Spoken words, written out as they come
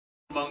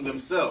among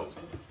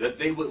themselves, that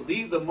they would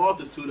leave the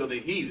multitude of the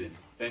heathen,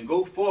 and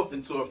go forth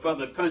into a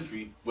further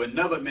country where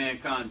never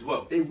mankind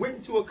dwelt. They went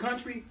into a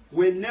country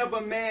where never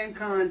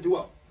mankind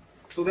dwelt.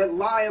 So that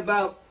lie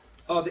about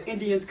the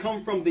Indians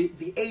come from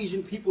the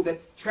Asian people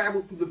that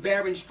traveled through the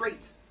Bering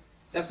Straits,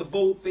 that's a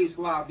bold-faced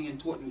lie being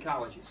taught in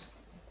colleges.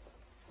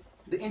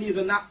 The Indians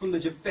are not from the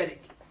Japhetic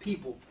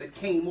people that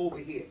came over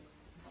here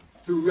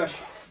through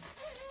Russia.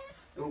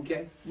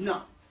 Okay?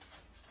 No.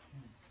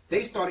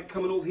 They started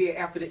coming over here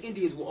after the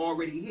Indians were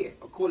already here,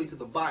 according to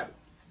the Bible.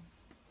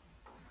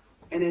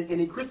 And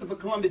in Christopher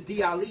Columbus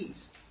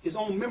D.I.Lee's, his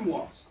own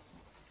memoirs,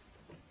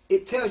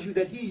 it tells you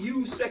that he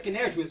used Second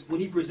Esdras when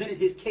he presented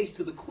his case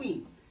to the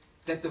Queen,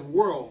 that the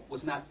world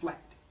was not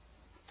flat.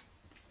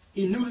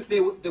 He knew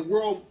that the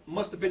world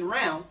must have been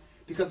round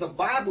because the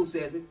Bible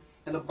says it,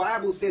 and the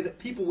Bible says that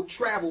people would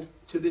travel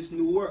to this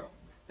new world.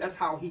 That's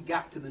how he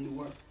got to the new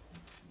world,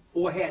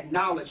 or had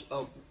knowledge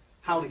of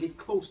how to get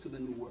close to the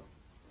new world.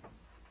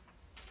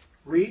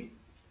 Read.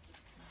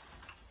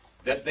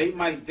 That they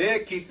might there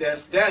keep their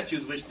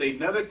statutes which they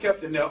never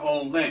kept in their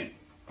own land.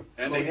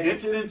 And they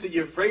entered into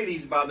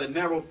Euphrates by the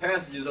narrow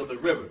passages of the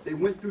river. They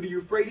went through the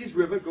Euphrates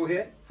River. Go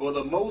ahead. For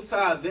the Most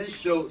High then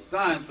showed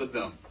signs for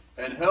them,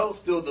 and held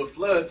still the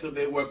flood till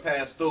they were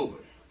passed over.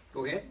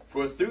 Go ahead.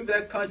 For through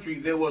that country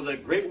there was a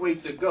great way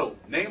to go,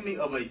 namely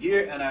of a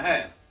year and a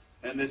half.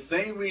 And the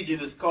same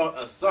region is called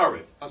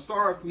Asareth.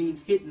 Asareth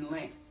means hidden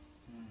land.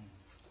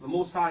 So the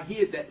Most High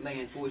hid that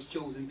land for his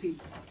chosen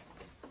people.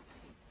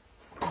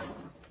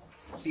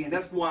 See, and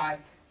that's why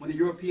when the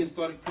Europeans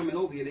started coming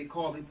over here, they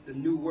called it the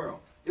New World.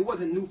 It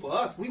wasn't new for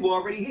us. We were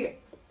already here.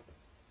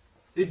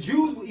 The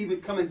Jews were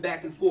even coming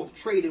back and forth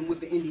trading with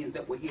the Indians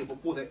that were here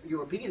before the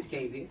Europeans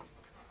came here.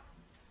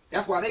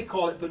 That's why they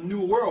call it the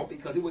New World,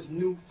 because it was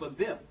new for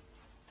them.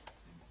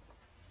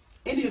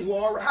 Indians were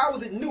already, how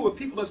is it new if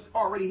people are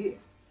already here?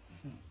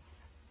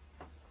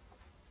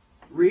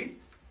 Read.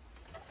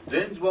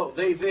 Then dwelt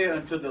they there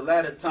until the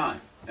latter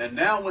time. And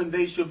now when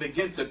they shall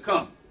begin to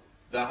come,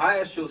 the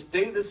highest shall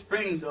stay the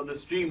springs of the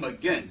stream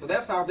again. So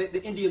that's how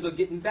the Indians are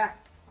getting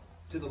back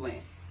to the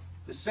land.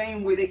 The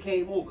same way they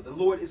came over. The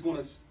Lord is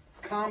going to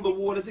calm the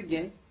waters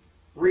again.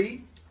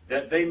 Read.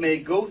 That they may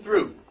go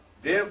through.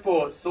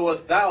 Therefore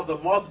sowest thou the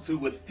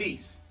multitude with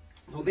peace.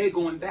 So they're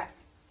going back.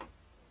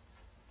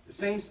 The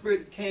same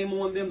spirit that came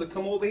on them to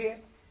come over here,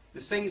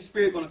 the same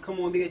spirit going to come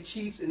on their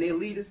chiefs and their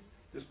leaders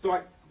to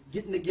start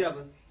getting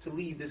together to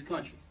leave this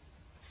country.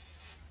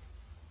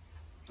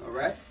 All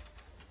right?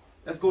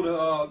 Let's go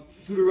to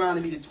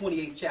Deuteronomy, the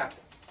 28th chapter.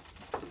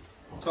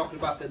 Talking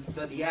about the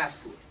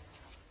diaspora.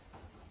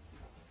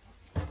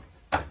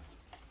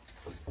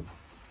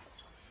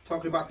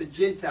 Talking about the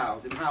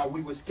Gentiles and how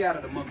we were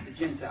scattered amongst the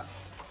Gentiles.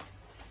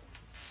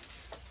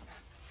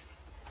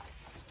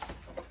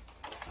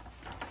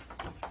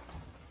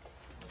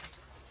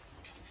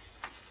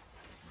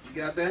 You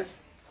got that?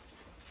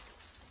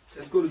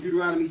 Let's go to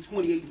Deuteronomy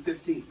 28 and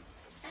 15.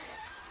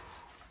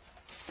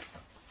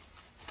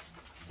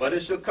 But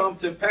it shall come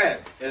to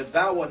pass, if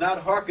thou wilt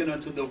not hearken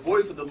unto the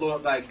voice of the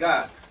Lord thy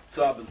God,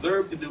 to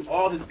observe to do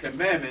all his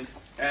commandments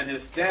and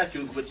his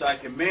statutes which I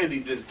command thee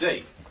this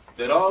day,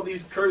 that all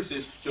these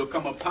curses shall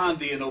come upon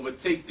thee and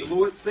overtake thee. The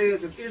Lord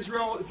says, if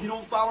Israel, if you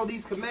don't follow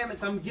these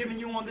commandments I'm giving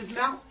you on this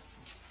mount,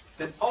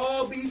 that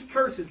all these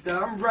curses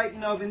that I'm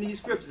writing of in these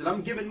scriptures, that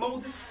I'm giving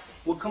Moses,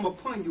 will come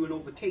upon you and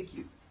overtake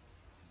you.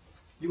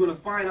 You're going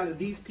to find out that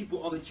these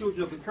people are the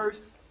children of the curse,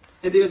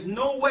 and there's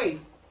no way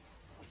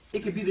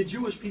it could be the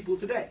Jewish people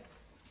today,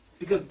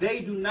 because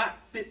they do not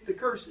fit the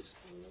curses.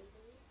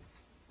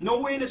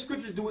 Nowhere in the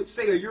scriptures do it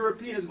say a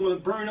European is going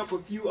to burn up a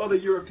few other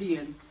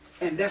Europeans,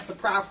 and that's the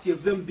prophecy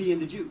of them being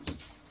the Jews.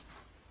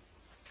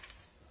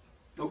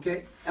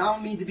 Okay? I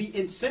don't mean to be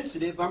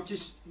insensitive. I'm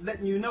just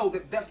letting you know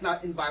that that's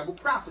not in Bible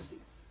prophecy.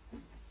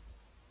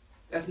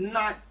 That's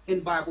not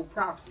in Bible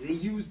prophecy. They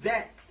use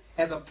that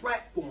as a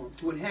platform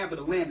to inhabit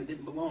a land that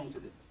didn't belong to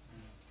them.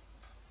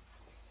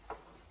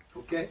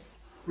 Okay?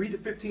 Read the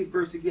 15th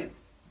verse again.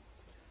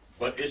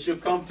 But it shall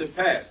come to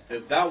pass,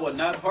 if thou wilt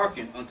not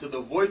hearken unto the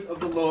voice of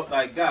the Lord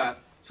thy God,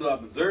 to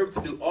observe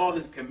to do all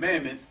his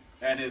commandments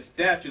and his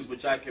statutes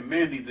which I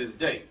command thee this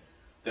day,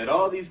 that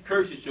all these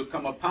curses shall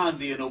come upon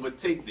thee and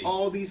overtake thee.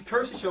 All these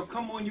curses shall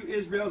come on you,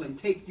 Israel, and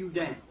take you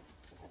down,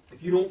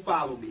 if you don't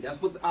follow me.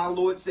 That's what our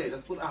Lord said.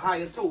 That's what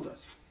Ahijah told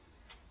us.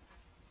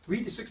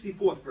 Read the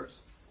 64th verse.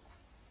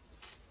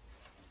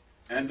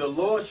 And the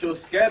Lord shall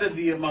scatter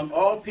thee among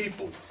all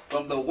people,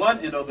 from the one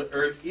end of the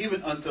earth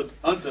even unto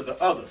the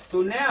other.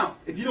 So now,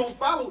 if you don't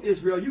follow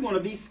Israel, you're going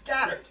to be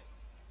scattered.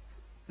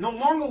 No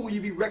longer will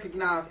you be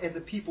recognized as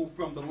the people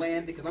from the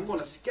land, because I'm going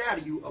to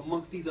scatter you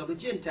amongst these other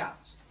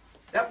Gentiles.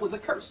 That was a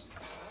curse.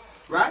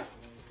 Right?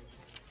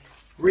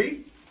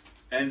 Read.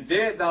 And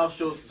there thou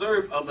shalt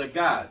serve other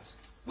gods,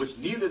 which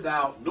neither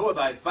thou nor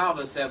thy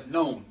fathers have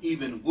known,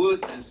 even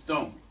wood and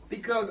stone.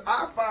 Because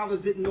our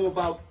fathers didn't know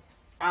about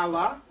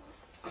Allah.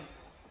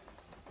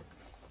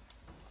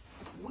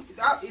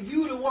 If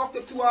you would have walked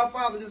up to our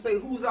fathers and say,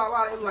 who's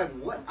Allah? They were like,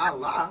 what?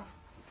 Allah?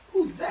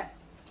 Who's that?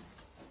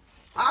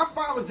 Our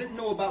fathers didn't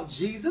know about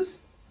Jesus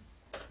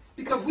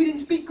because we didn't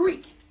speak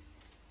Greek.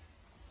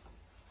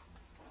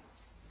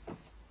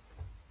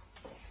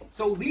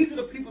 So these are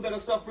the people that are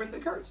suffering the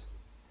curse.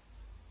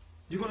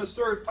 You're going to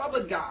serve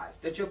other gods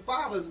that your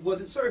fathers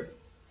wasn't serving,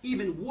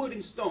 even wood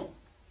and stone.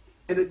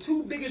 And the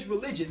two biggest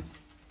religions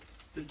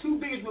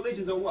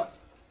are what?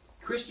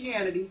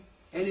 Christianity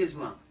and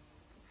Islam.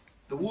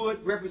 The wood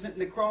representing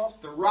the cross,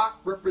 the rock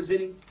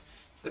representing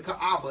the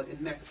Kaaba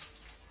in Mecca.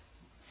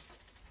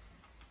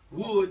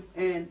 Wood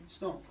and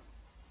stone.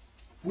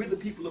 We're the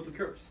people of the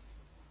curse.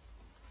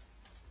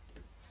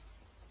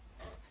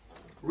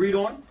 Read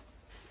on.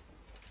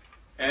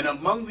 And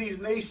among these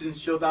nations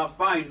shalt thou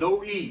find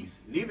no ease,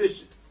 neither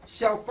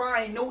shall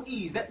find no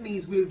ease. That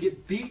means we'll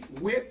get beat,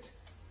 whipped.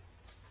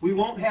 We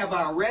won't have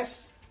our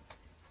rest.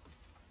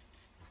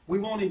 We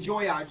won't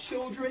enjoy our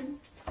children.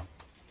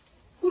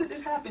 Who did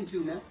this happen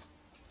to, man?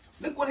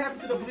 Look what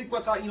happened to the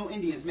Bliquataino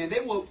Indians, man. They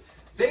were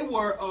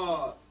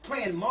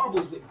playing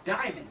marbles with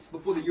diamonds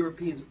before the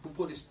Europeans,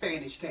 before the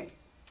Spanish came.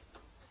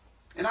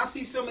 And I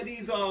see some of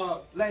these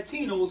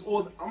Latinos,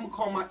 or I'm going to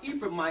call my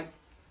Ephraimite,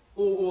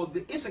 or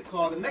the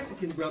Issachar, the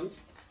Mexican brothers,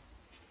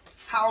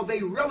 how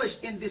they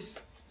relish in this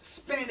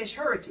Spanish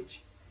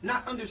heritage,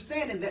 not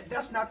understanding that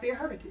that's not their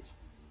heritage.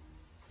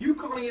 You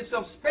calling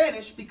yourself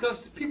Spanish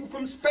because people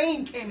from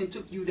Spain came and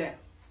took you down.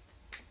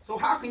 So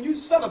how can you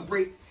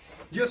celebrate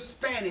your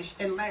Spanish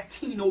and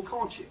Latino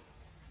culture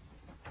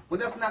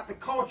when that's not the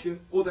culture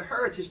or the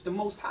heritage the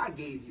Most High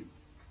gave you?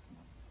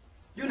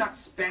 You're not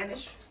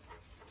Spanish.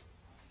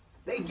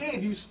 They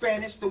gave you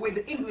Spanish the way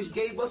the English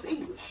gave us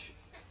English.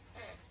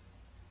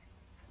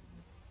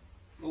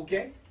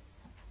 Okay?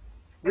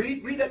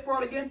 Read that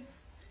part again.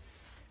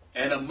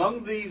 And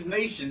among these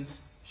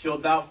nations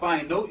shalt thou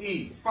find no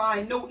ease.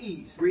 Find no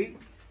ease. Read.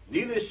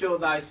 Neither shall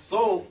the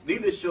sole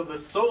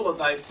of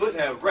thy foot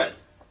have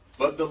rest.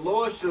 But the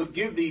Lord shall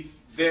give thee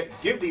there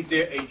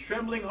a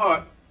trembling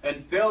heart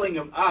and failing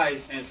of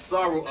eyes and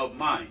sorrow of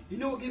mind. You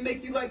know what can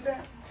make you like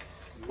that?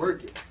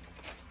 Working.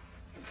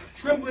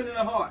 Trembling in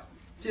the heart.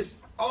 Just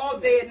all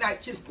day and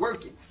night, just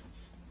working.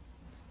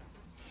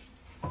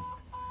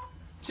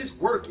 Just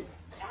working.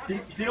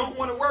 If you don't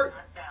want to work,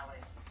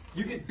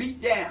 you get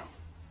beat down.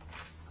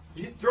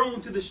 You get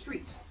thrown to the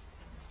streets.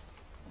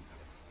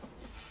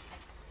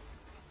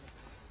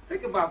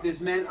 Think about this,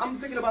 man. I'm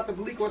thinking about the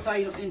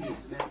Bliquataino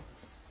Indians, man.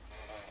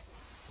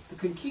 The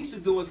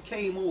conquistadors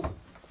came over.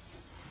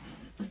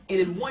 And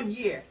in 1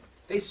 year,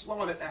 they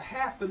slaughtered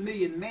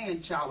 500,000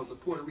 man-child of the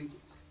Puerto Ricans.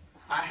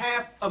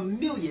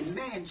 500,000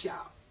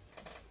 man-child.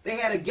 They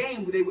had a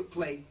game where they would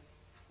play,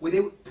 where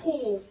they would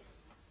pull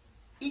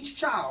each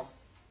child.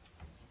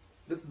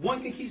 The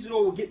one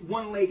conquistador would get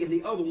one leg and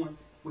the other one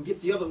would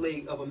get the other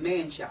leg of a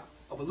man-child,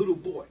 of a little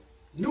boy,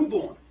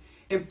 newborn,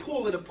 and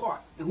pull it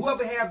apart. And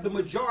whoever had the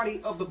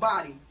majority of the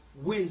body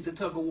wins the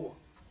tug of war.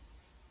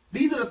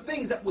 These are the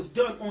things that was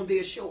done on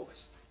their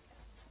shores.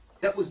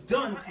 That was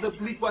done to the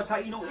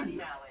Bliquataino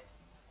Indians.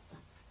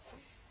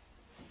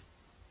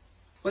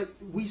 But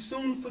we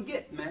soon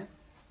forget, man.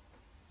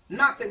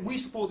 Not that we're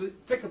supposed to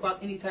think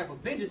about any type of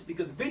vengeance,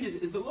 because vengeance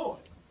is the Lord.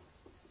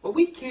 But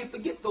we can't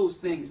forget those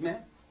things, man.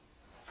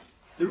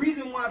 The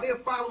reason why they're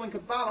following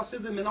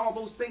Catholicism and all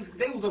those things, because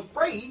they was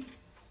afraid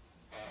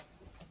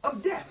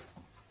of death.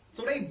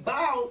 So they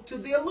bowed to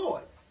their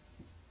Lord.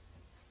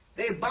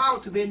 They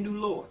bowed to their new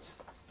lords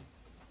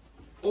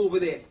over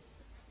there.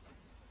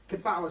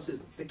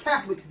 Catholicism. The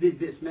Catholics did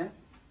this, man.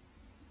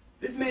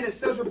 This man is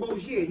Cesar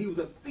Borgia. He was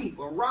a thief,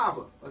 a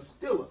robber, a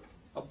stealer,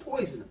 a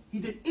poisoner. He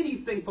did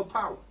anything for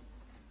power.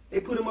 They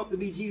put him up to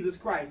be Jesus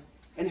Christ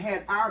and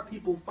had our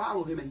people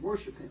follow him and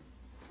worship him.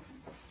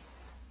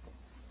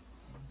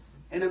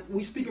 And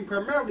we speaking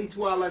primarily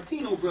to our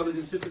Latino brothers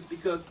and sisters,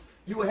 because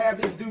you will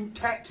have this dude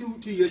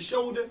tattooed to your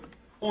shoulder,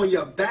 on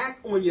your back,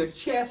 on your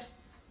chest,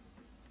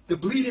 the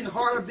bleeding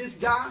heart of this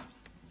guy.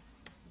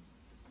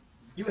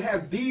 You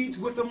have beads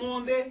with him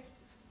on there.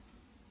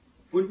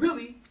 When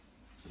really,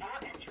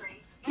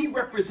 he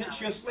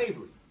represents your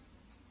slavery.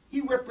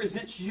 He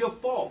represents your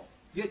fall,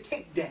 your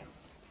takedown.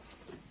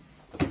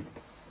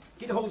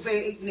 Get Hosea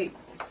 8 and 8.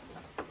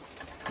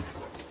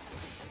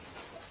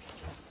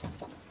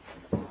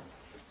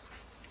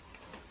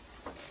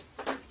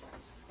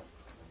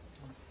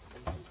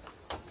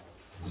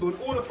 So in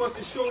order for us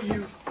to show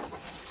you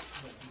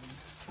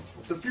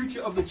the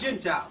future of the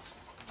Gentiles,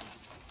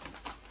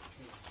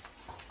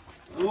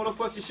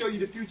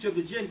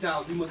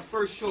 we must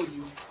first show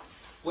you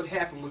what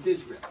happened with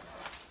Israel.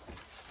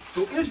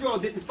 So Israel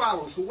didn't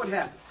follow, so what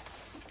happened?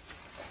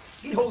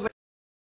 Get Hosea